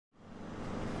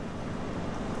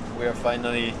we are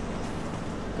finally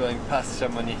going past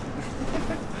Chamonix.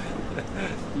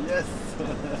 Yes!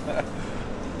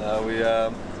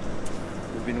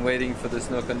 We've been waiting for the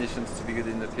snow conditions to be good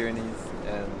in the Pyrenees,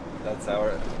 and that's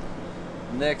our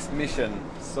next mission.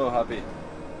 So happy.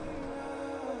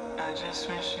 I just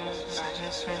wish you, I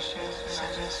just wish you,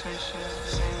 I just wish you the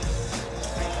same.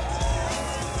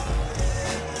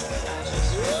 I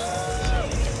just wish you.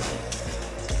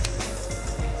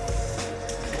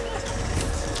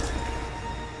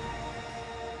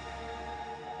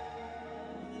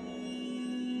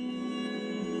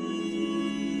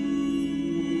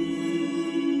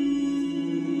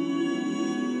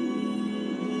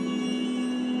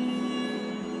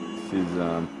 This is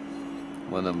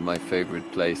one of my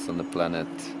favorite places on the planet.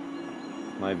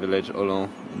 My village Polo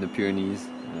in the Pyrenees,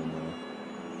 and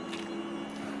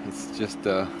it's just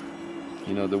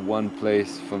you know, the one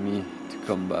place for me to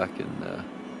come back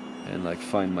and like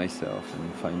find myself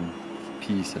and find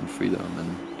peace and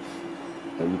freedom,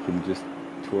 and you can just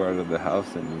tour out of the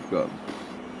house and you've got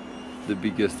the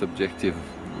biggest objective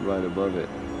right above it.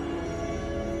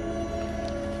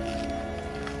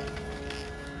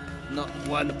 Not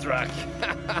one track.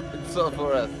 It's all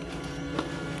for us.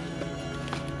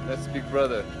 That's Big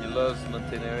Brother. He loves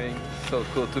mountaineering. So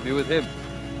cool to be with him.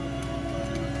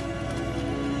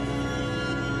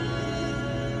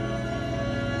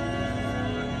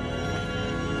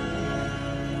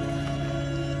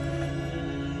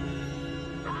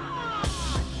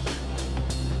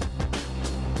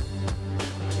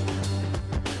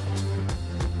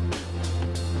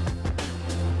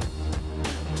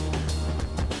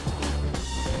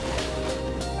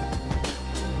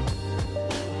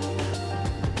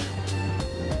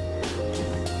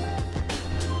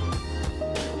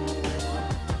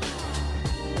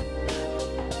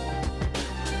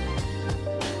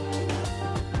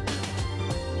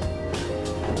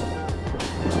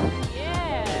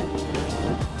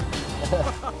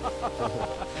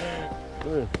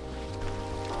 Good.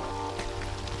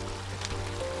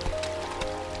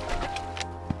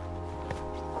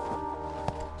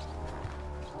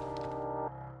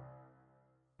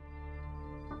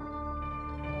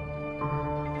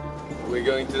 We're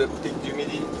going to the Pic Du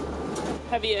Midi.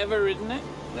 Have you ever ridden it?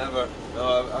 Never.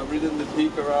 No, I've ridden the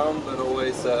peak around, but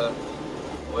always I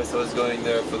was going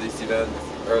there for this event.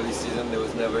 Early season, there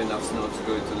was never enough snow to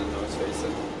go into the North Face.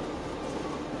 And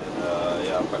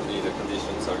yeah, apparently the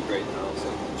conditions are great now. So.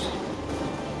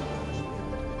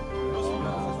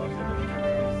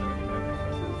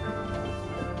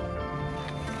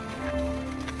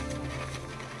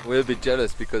 We're a bit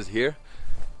jealous because here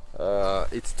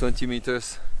it's 20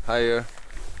 meters higher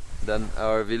than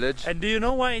our village. And do you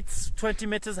know why it's 20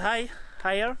 meters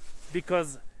higher?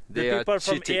 Because the people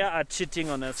from here are cheating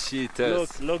on us.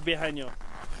 Cheaters. Look behind you.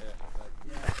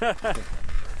 Yeah.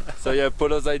 So yeah,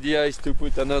 Polo's idea is to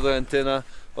put another antenna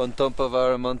on top of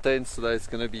our mountain so that it's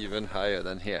gonna be even higher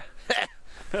than here.